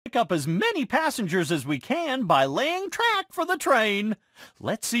up as many passengers as we can by laying track for the train.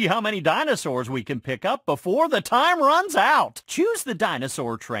 Let's see how many dinosaurs we can pick up before the time runs out. Choose the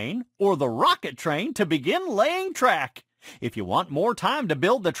dinosaur train or the rocket train to begin laying track. If you want more time to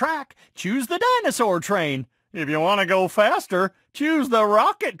build the track, choose the dinosaur train. If you want to go faster, choose the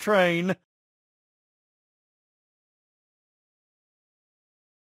rocket train.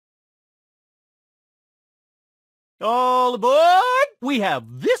 All aboard! We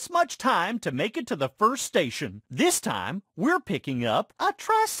have this much time to make it to the first station. This time, we're picking up a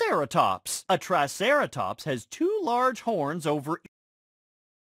Triceratops. A Triceratops has two large horns over...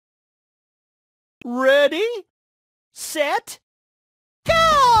 Ready? Set?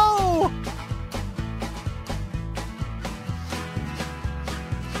 Go!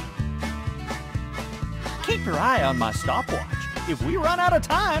 Keep your eye on my stopwatch. If we run out of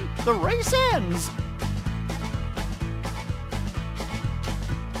time, the race ends.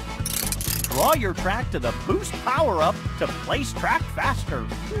 Draw your track to the boost power-up to place track faster.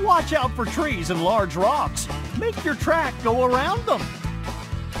 Watch out for trees and large rocks. Make your track go around them.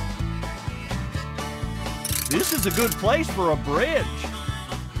 This is a good place for a bridge.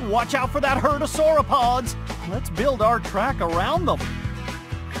 Watch out for that herd of sauropods. Let's build our track around them.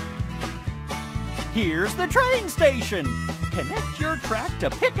 Here's the train station. Connect your track to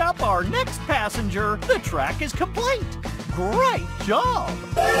pick up our next passenger. The track is complete. Great job!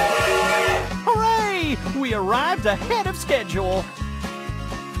 Hooray! We arrived ahead of schedule.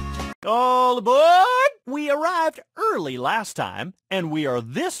 All aboard! We arrived early last time, and we are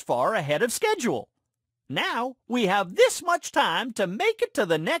this far ahead of schedule. Now, we have this much time to make it to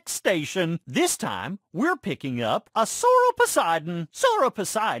the next station. This time, we're picking up a Sauroposeidon.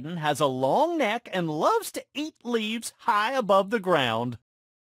 Sauroposeidon has a long neck and loves to eat leaves high above the ground.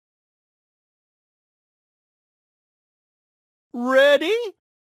 Ready?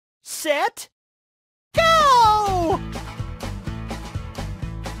 Set? Go!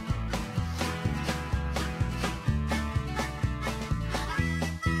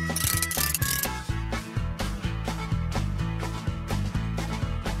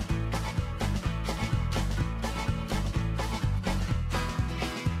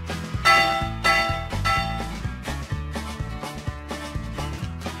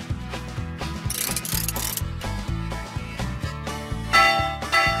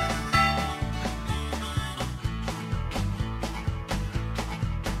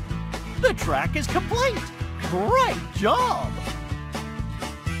 The track is complete. Great job!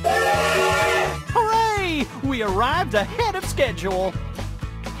 Hooray! We arrived ahead of schedule.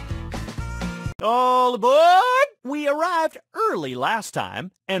 All aboard! We arrived early last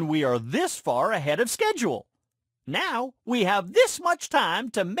time, and we are this far ahead of schedule. Now, we have this much time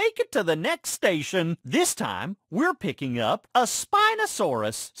to make it to the next station. This time, we're picking up a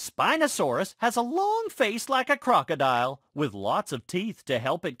Spinosaurus. Spinosaurus has a long face like a crocodile, with lots of teeth to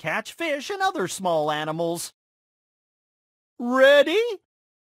help it catch fish and other small animals. Ready?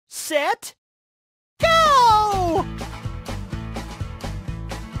 Set? Go!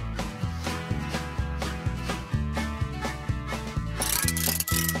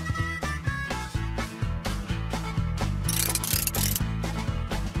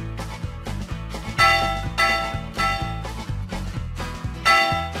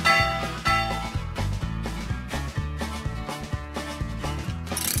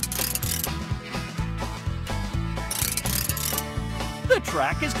 The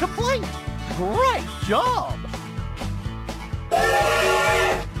track is complete. Great job!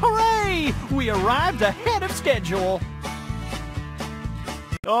 Hooray! We arrived ahead of schedule.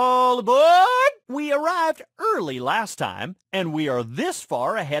 All aboard! We arrived early last time, and we are this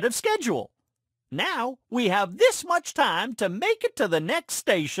far ahead of schedule. Now, we have this much time to make it to the next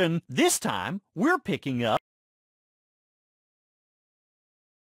station. This time, we're picking up...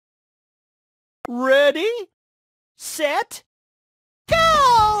 Ready? Set?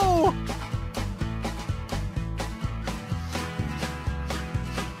 Go!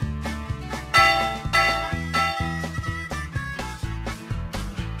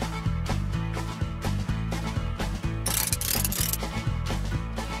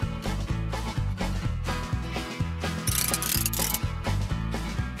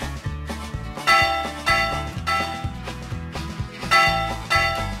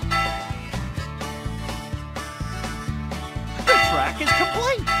 Track is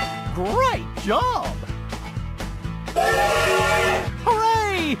complete. Great job!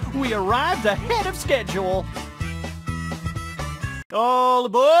 Hooray! We arrived ahead of schedule. All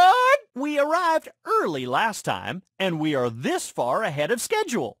aboard! We arrived early last time, and we are this far ahead of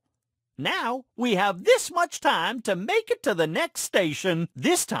schedule. Now we have this much time to make it to the next station.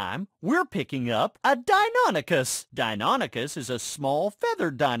 This time we're picking up a Deinonychus. Deinonychus is a small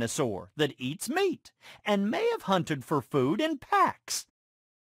feathered dinosaur that eats meat and may have hunted for food in packs.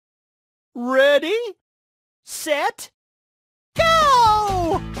 Ready, set,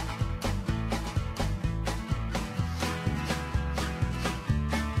 go!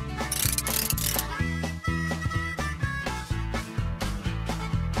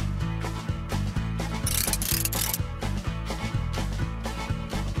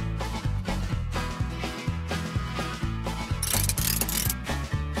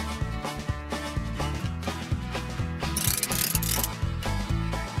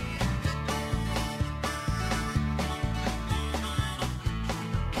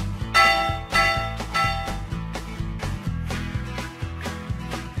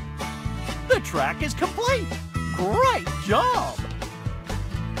 The track is complete! Great job!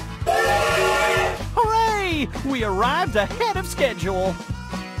 Hooray! We arrived ahead of schedule!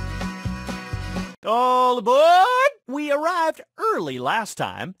 All aboard! We arrived early last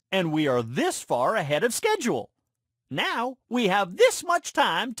time, and we are this far ahead of schedule. Now we have this much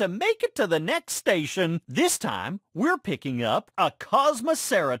time to make it to the next station. This time we're picking up a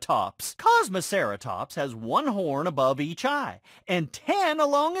Cosmoceratops. Cosmoceratops has one horn above each eye and 10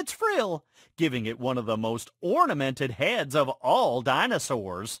 along its frill, giving it one of the most ornamented heads of all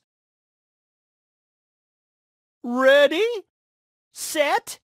dinosaurs. Ready,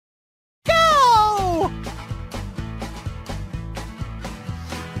 set, go!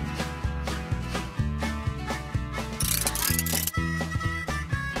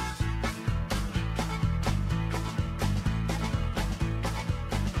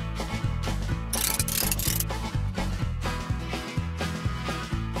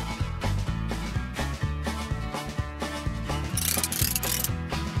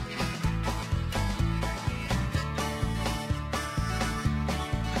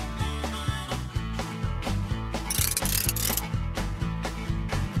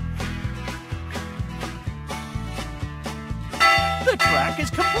 The track is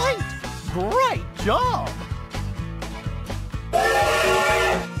complete! Great job!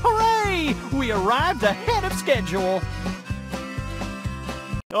 Hooray! We arrived ahead of schedule!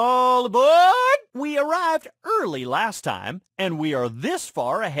 All aboard! We arrived early last time, and we are this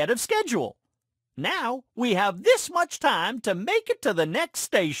far ahead of schedule. Now we have this much time to make it to the next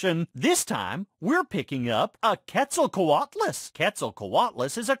station. This time we're picking up a Quetzalcoatlus.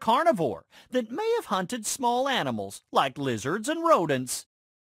 Quetzalcoatlus is a carnivore that may have hunted small animals like lizards and rodents.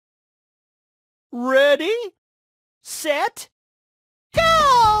 Ready, set,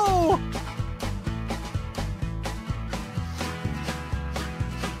 go!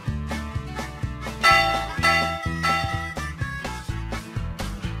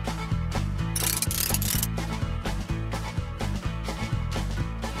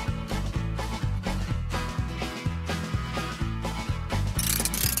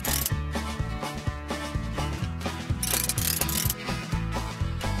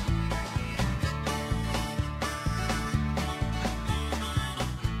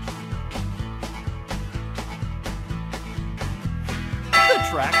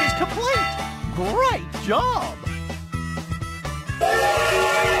 The track is complete! Great job!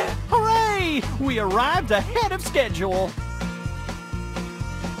 Hooray! We arrived ahead of schedule!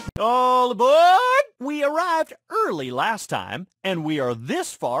 All aboard! We arrived early last time, and we are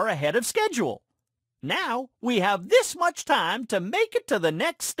this far ahead of schedule. Now we have this much time to make it to the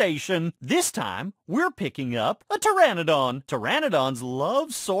next station. This time we're picking up a pteranodon. Pteranodons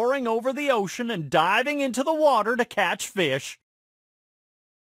love soaring over the ocean and diving into the water to catch fish.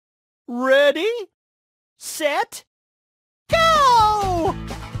 Ready, set, go!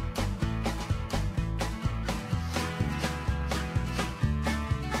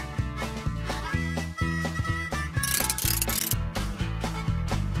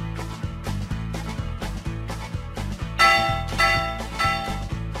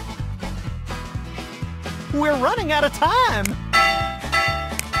 We're running out of time!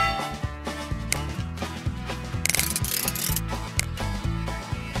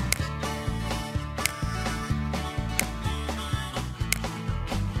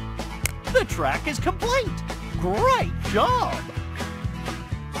 The track is complete! Great job!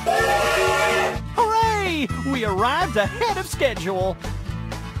 Hooray! We arrived ahead of schedule!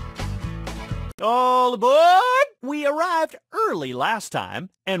 All aboard! We arrived early last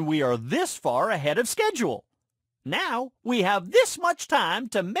time, and we are this far ahead of schedule. Now we have this much time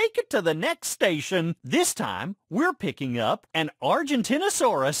to make it to the next station. This time we're picking up an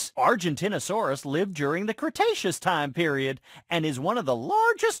Argentinosaurus. Argentinosaurus lived during the Cretaceous time period and is one of the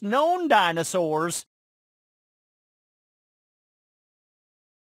largest known dinosaurs.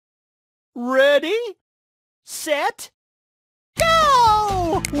 Ready, set,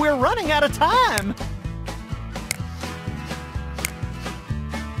 go! We're running out of time.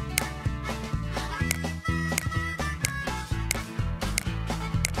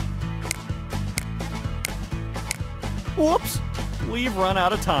 Whoops, we've run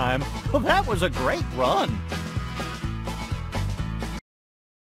out of time. Well, that was a great run.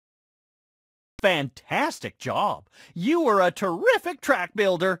 Fantastic job. You were a terrific track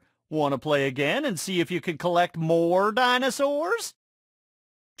builder. Want to play again and see if you can collect more dinosaurs?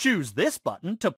 Choose this button to